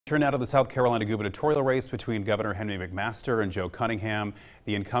Turn out of the South Carolina gubernatorial race between Governor Henry McMaster and Joe Cunningham.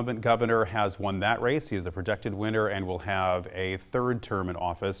 The incumbent governor has won that race. He is the projected winner and will have a third term in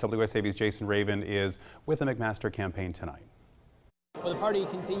office. WSAV's Jason Raven is with the McMaster campaign tonight. Well, the party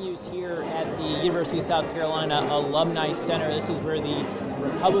continues here at the University of South Carolina Alumni Center. This is where the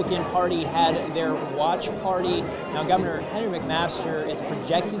Republican Party had their watch party. Now, Governor Henry McMaster is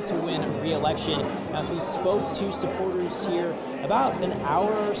projected to win re-election. Now, he spoke to supporters here about an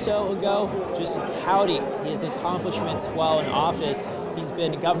hour or so ago, just touting his accomplishments while in office. He's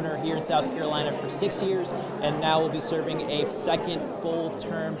been governor here in South Carolina for 6 years and now will be serving a second full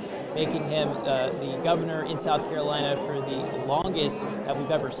term, making him the governor in South Carolina for the longest that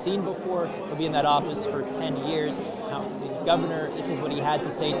we've ever seen before. He'll be in that office for 10 years. Now, the governor, this is what he had to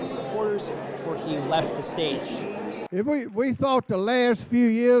say to supporters before he left the stage. If we thought the last few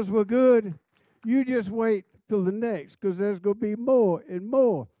years were good, you just wait till the next, because there's going to be more and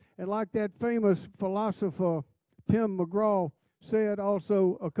more. And like that famous philosopher Tim McGraw said,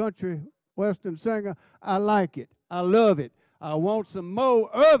 also a country western singer, I like it, I love it, I want some more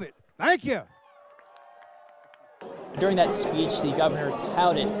of it. Thank you. During that speech, the governor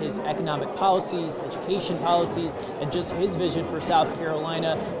touted his economic policies, education policies, and just his vision for South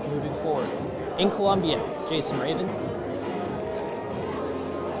Carolina moving forward. In Columbia, Jason Raven.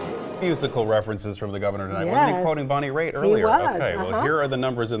 Musical references from the governor tonight. Yes. Wasn't he quoting Bonnie Raitt earlier? He was. Okay, well, here are the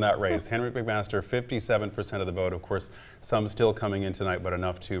numbers in that race. Henry McMaster, 57% of the vote. Of course, some still coming in tonight, but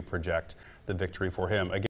enough to project the victory for him. Again,